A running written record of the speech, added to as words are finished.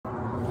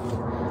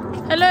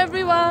Hello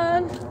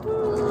everyone.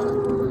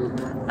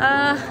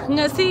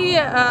 Ngasi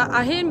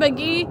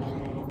Ahenbagi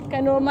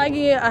kano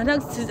magi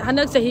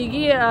anak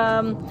sahigi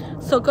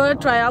soccer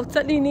tryout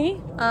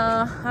ni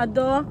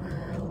ado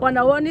 1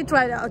 hour ni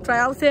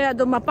tryout se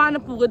ado mapa na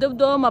pugadab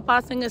do mapa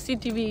se ngasi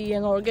TV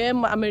yang orge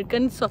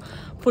American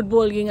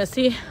football gi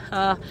ngasi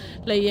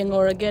la yang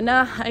orge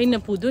na aina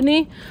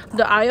puduni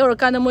do ayo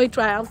kana moi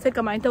tryout se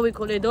kamai ta wi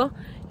kole do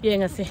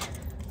yang ngasi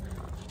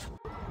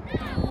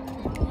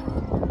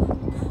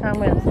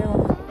amen se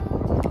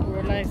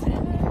like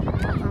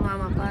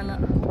mama pana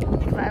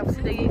tryout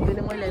se dagi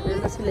gune moi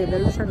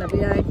level sa na bi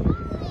ai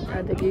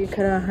adagi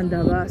khara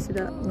handaba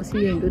sida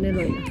ngasi yang dune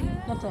loi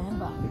na ta han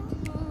ba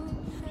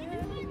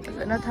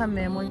na tha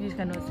me mo gi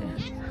kano se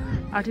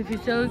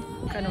artificial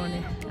kano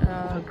ne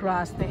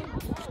grass ne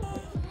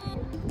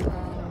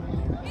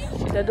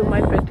sida do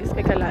my practice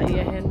pe kala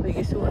ye hen be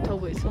gi su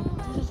atho we so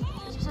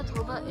sisa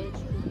thoba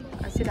age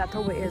asida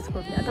thoba age ko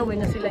atho we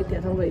ngasi like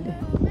atho we de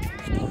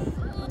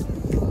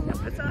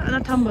na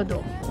thamba do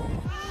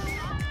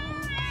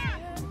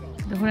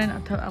the horen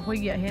atho akoi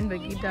gi hen be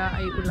gi da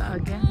ai ula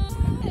age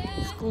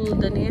school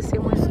da ne se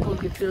mo school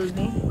ki field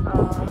ni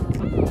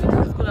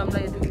school am la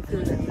edu ki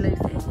field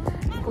place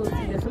school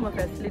ki some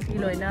facility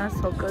loina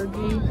soccer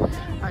gi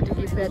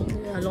adigi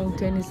long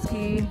tennis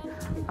ki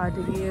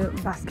adigi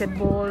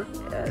basketball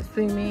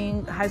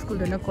swimming high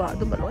school da na ko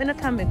adu loina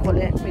thame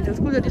kole middle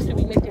school da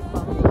swimming le ke pa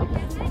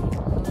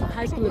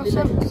high school da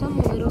some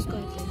heroes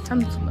ko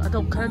some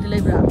adu khara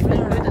dilai bra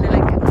da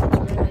like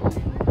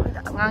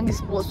ngang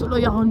sports lo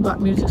ya hon ba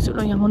music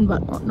lo ya hon ba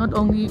not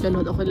only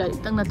kano da khoi lai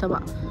tang na ta ba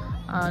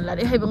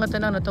lari hai banga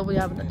tana na to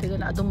ya ba te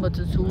na adum ba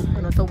chu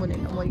kano to bone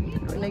na moi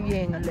loina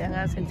yeng le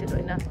nga sen chi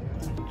loina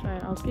try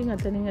out ki nga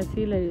tani nga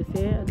si lai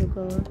se adu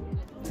ko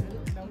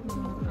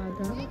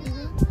ada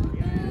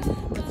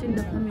machin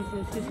da phami se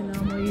si sina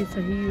moi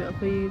sahi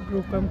akoi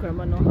group kam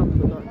karma no ham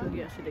ko do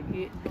ya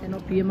sidagi eno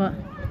pma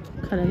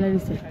khala lai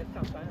se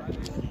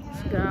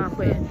sida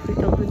ko entry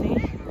to ni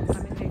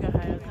ami te ga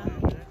haya ka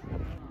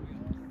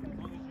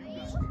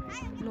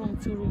long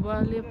churuba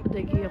lep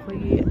dagi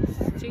akoi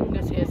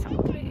chinga se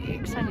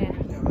ek sange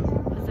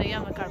zaya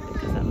ma carpet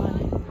ka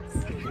samane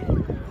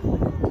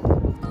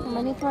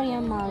manipur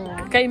yam mala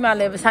kai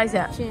male sai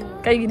sa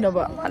kai gi no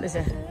ba ale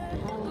se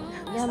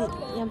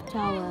yam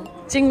tower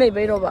ching nei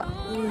bai ro ba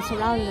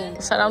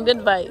surrounded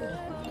by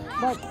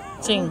but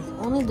ching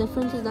only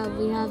difference is that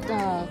we have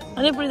the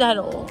manipur da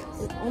ro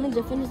only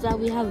difference is that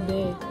we have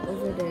bay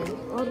over there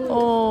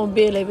oh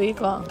bay le bai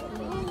ko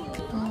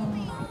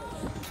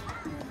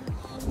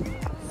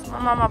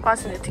mama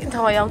pass ne tin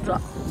thawa yaw dra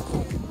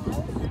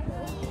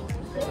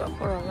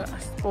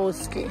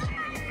sports ki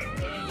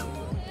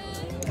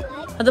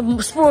ada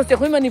sports te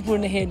khoi manipur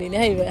ne he ne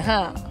hai ha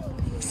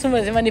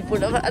suma je manipur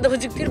ada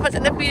hujik tir pata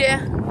na pire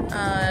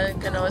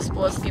kana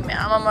sports ki me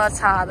ama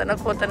cha da na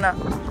ko ta na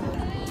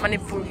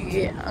manipur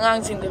gi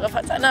angang sing da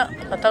pata na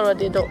tawra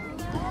de do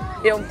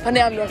yong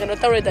phane am lo kana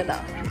tawre da na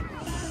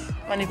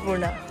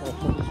manipur na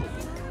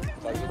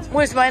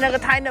moi smai na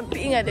ka thai na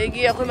pi nga de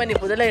gi khoi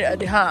manipur da lai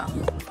adi ha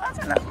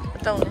pata na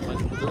tong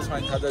those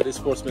fine other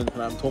sportsmen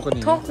from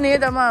talking talk ne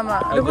da mama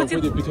do ko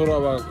di pitoro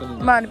ba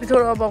man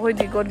pitoro ba khoi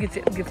di god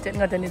gifted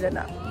nga tani da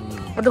na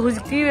ado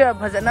hujikti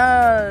bhajana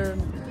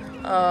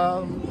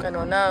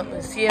kano na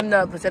cm na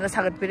bhajana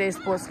sagat pire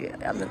sports ki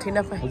amna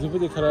thina pai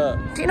hujipudi khara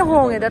thina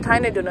honge da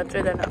thaine do na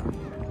tre da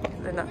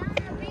na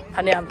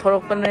hane am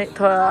thorok pan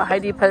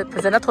haidi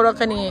bhajana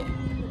thorakani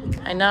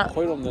aina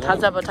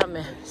thaja ba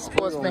thame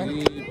sportsman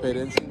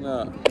parents na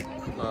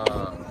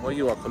moi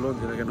wa khalon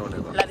dina ke no le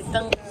ba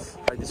laritang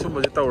haidi sumba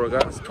je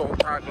tawraga thok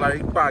thak lai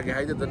pa ge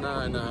haida dana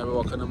na ha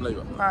wa khanam lai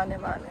ba mane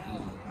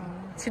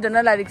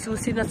sidana larik su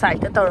sina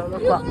side ta tawraga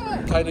ko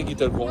thaina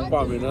guitar khong pa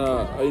me na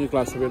ai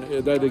class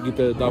 7 dai de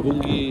guitar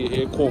dabungi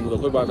e khong da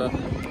khoi ba na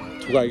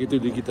thugai gi tu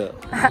di guitar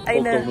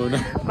aina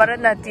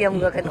Bharatanatyam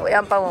ga kano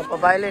yam pa mo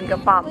pa violin ka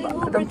pa ba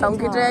adum tang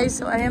gi dai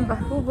so ayam ba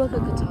who broke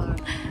a guitar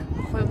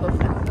khoi ba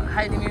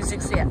high music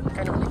se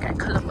kano ni kai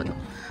khala ba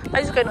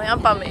ai su kano yam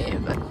pa me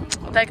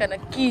tai kana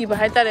ki ba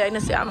hai tare aina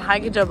se am ha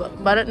gi jaba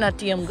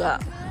Bharatanatyam ga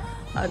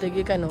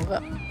adagi kano ga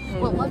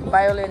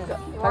violin ga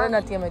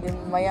Bharatanatyam adi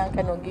mayang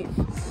kano gi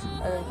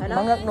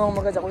mangak no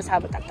maga jakoi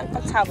saba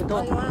tak saba do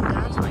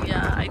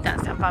ya ai ta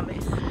sa pa me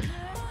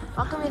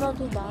how come we don't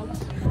do that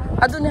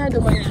aduni hai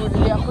do manipur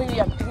li akoi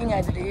yam tinga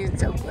de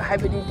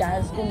haibidi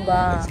dance gumba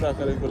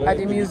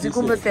adi music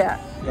gumba se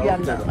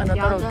yam na ana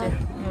tarote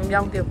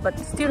yam de but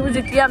still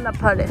music yam na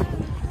phale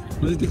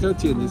music ka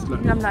changes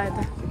la yam na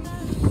ite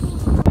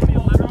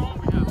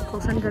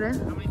kosan kare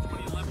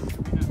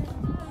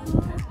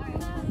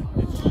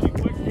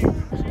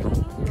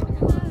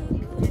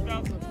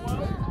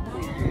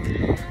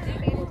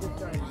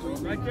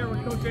right there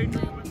with Coach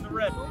Aiden in the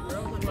red.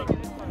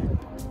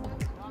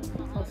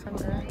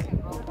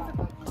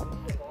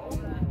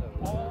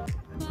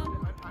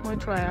 Moi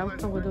try out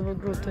to the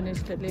group to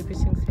next le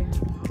fishing se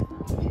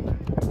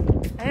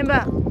Ahenba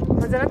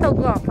fazana to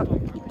go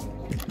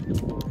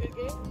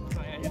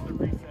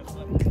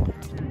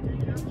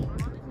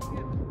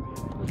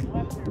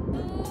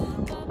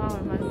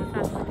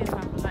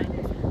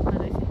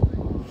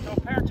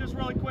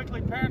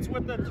chance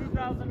with the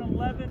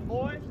 2011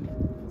 boys.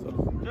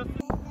 Just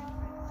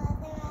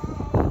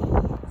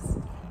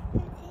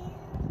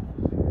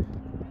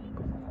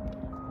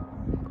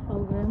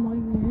Program mọi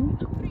người.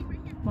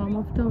 Warm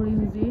up story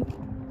music.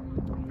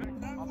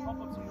 I'll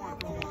pump up some more.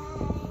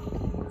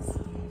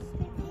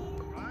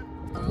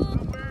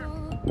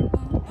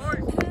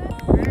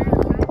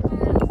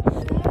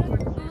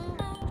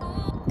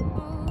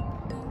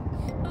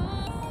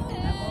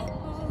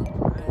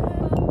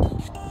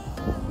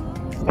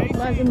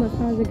 Masih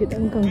massage kita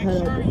engkau Make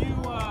salah. sure you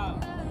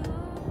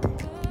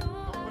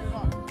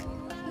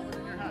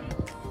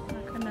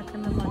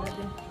Kena mana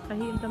deh.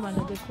 Kahit entah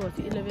mana deh course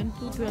 11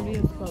 to 12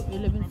 years kau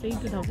 11 say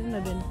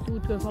 2011 to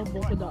 12 kau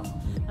buku dah.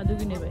 Aduh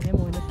gini bah,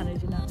 mau nak sana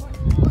sina.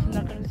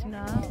 Sina kan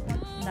sina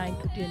 9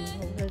 to 10.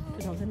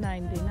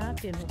 2009 deh na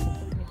 10 buku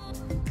ni.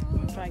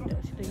 Try dah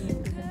sila ini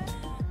tu.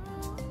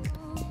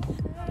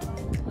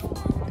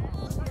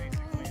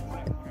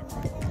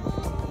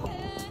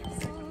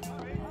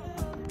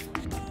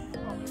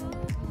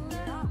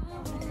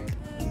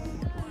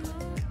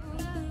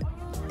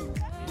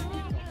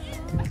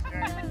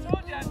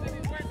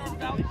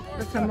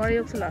 Summer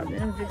yok salam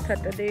music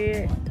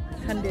Saturday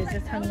Sunday se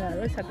sanga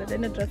ro Saturday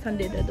na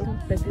Sunday da dum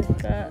practice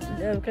ka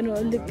kanu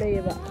lik lay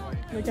ba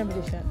no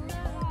competition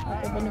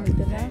ato ba no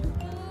mita na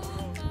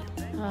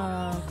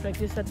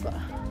practice at ba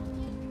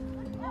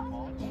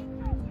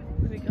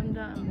weekend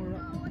da amuro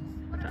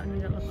ta ni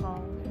la ka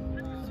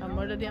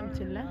summer da diam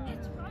chilla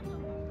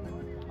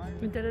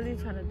winter da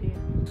chana di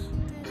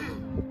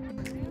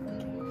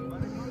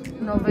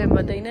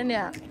November da ina ne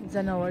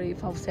January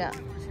fausa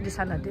di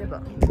sana de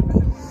ba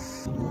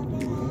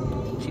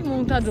Si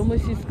monta dulu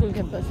si school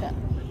campus ya.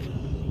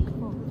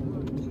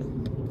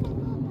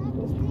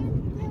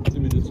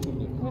 Middle school.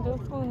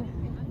 Middle school.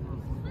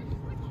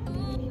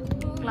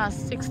 Class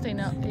 16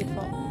 na 8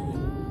 po.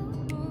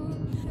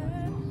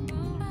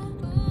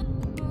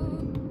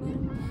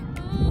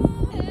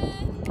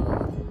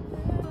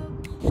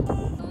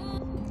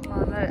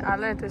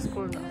 Alay itu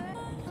school na.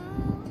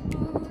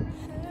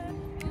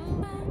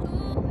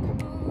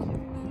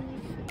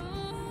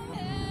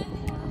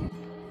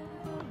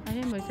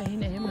 Masih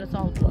ini hem la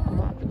tahu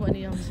apa tu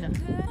ni yang saya.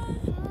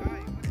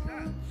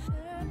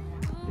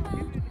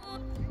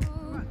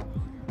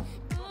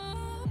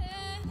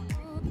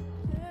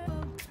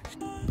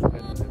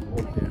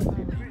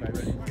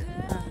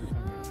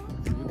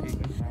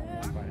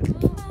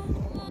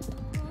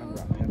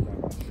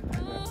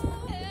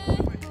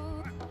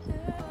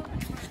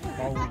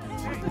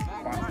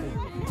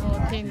 Oh,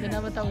 ting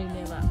kenapa tahu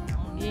ini pak?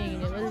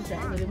 Ini baru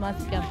saya baru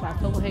masuk kampas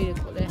tahu hari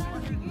itu deh.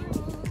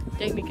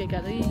 Teknik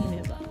kayak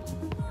ini pak.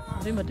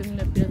 Tapi macam ni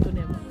pilih tu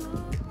ni apa?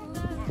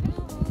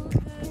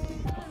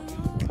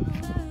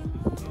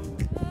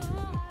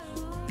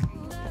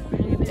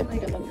 Ini dia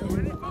mai kalau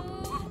ni.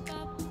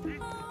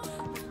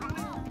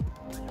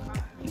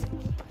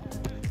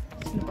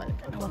 Sini balik.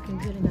 Walking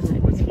jalan dah saya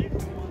ni.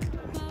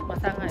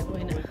 Matang ay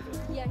boleh na.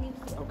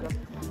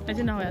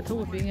 Macam nak ya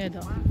tahu bingai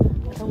dah.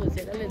 Tahu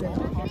saya dah leda.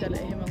 Kita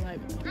leh mangai.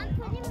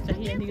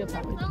 Jadi ini ke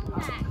apa?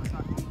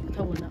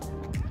 Tahu na.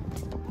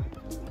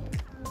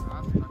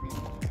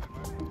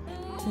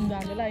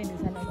 Sundang ke lain di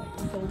sana pak,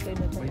 tahu ke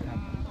itu?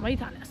 Mai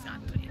thale asal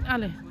tu,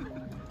 ale.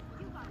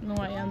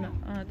 Nuai anda,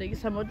 tapi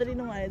sama tadi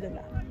nuai ada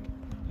lah.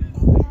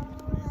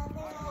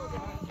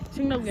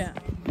 Sing nak ya?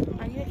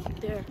 I need to keep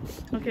there.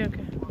 Okay.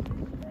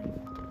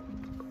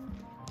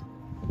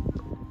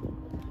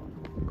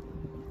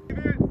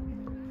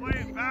 play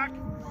it back.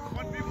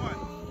 1v1.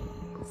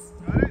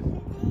 Got it?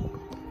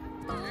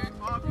 Okay,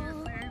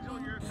 obviously, Angel,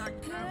 you're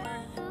attacking that way,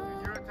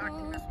 and you're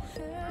attacking this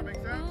way. Does that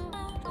make sense?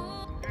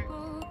 Okay.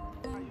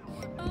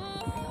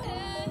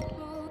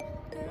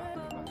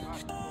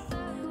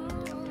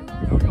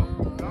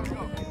 There we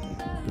go.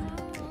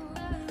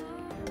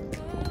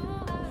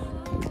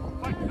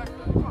 Fight, next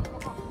one.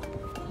 Come on.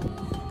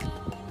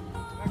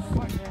 Next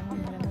fight.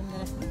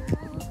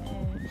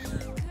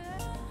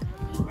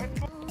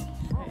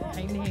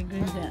 Hai ni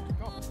green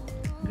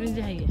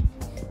je hai.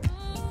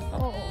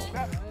 Oh.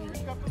 Step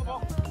to the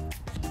ball.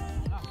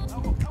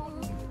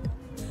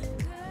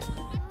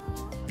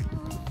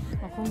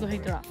 Không được hay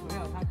chưa?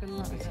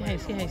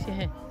 Si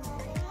hay.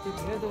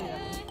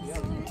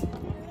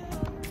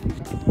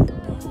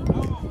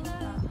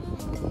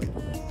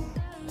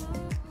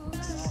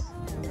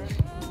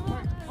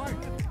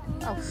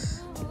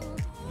 Ouch.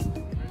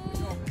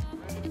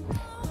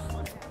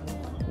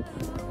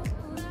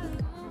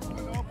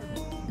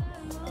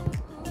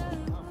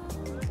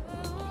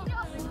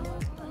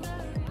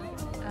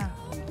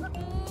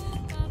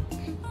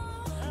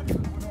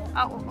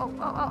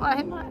 Oh,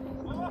 Ahenbagi.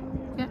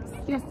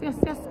 Yes.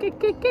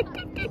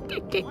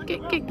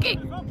 Kick.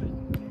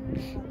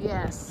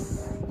 Yes.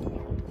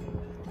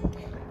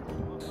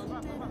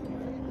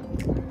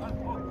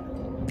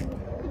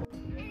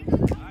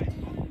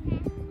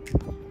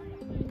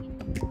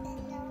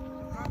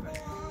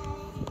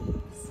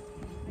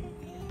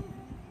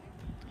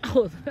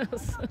 Oh,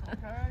 that's...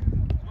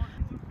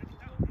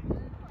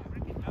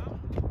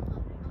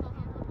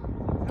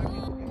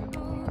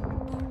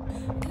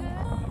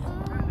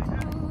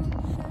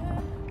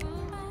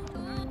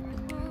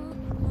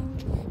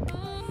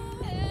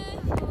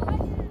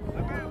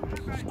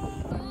 15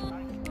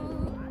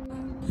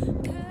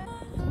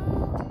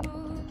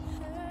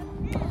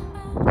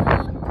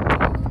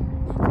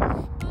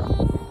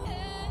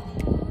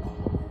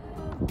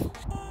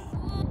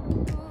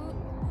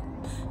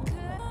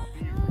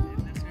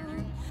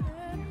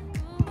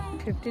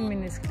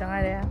 minutes kita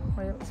ngare ya.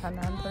 Hoy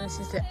sana antara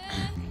sisi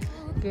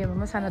game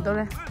ama sana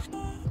dole.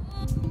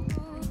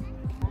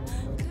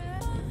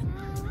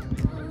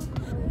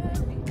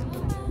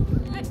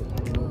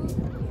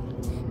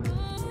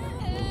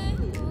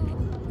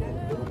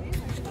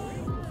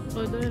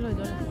 Loy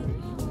dole.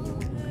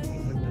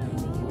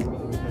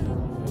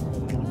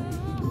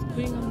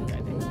 Screen am ga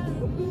de.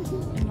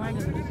 Emai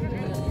ga.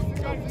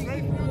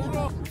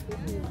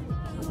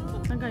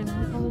 Nang na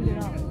kamu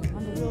gira.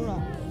 Ando yo la.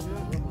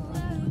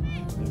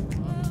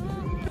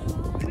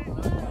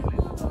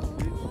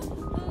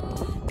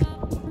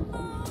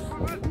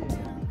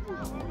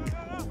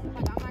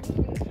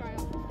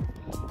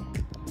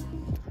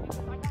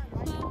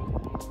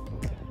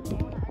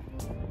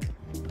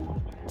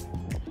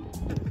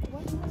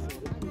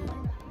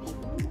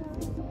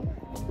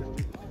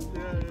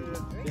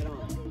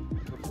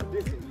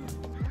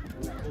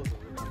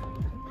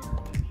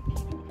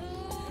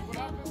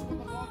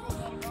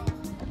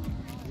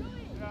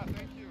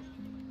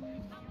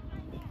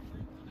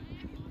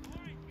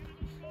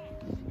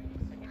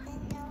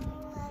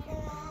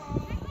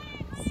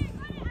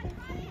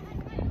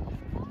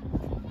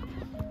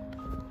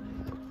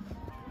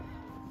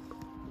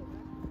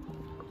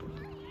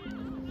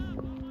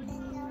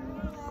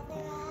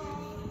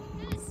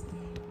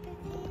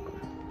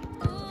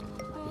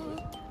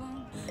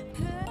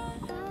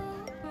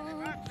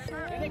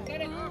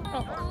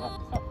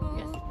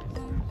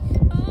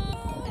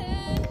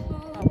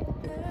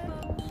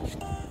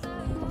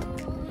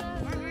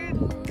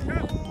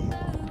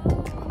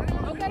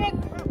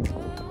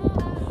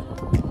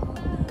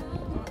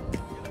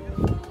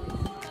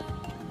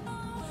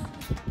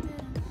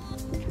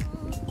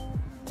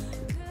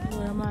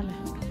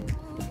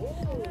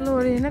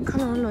 Lori na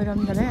kalo lori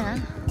ram dale.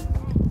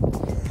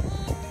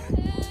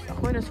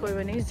 Ako na soy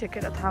bani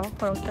jacket athawa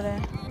parok tare.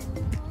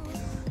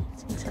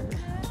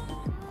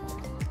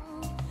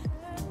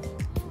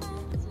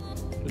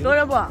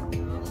 Lori ba?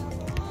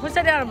 Musa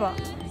dia ba?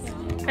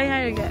 Kay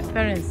hay ga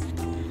parents.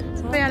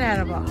 Paya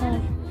na ba?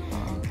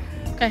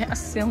 Kay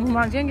asyong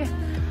ma jenge.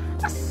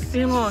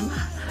 Asyong.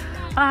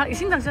 Ah,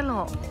 ising dang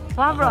salo.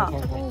 Wa bra.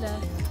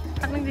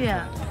 Ang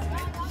dia.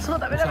 So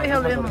ta bela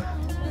behel de ma.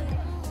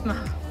 Ma.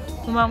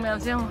 Kumang mel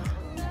jeng.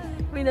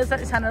 Mina sa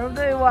sana ro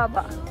de wa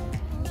ba.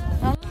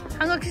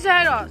 Hang ki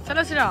sai ro,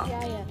 sala sira.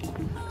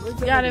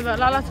 Ya le ba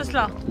la la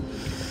sala.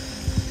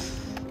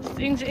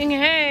 Ing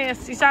he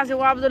isa se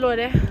wa ba de lo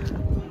de.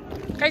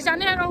 Kai sa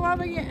ne ro wa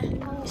ba ye.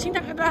 Sing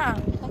ta ka da.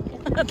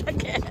 Ta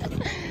ke.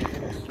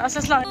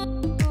 Asasla.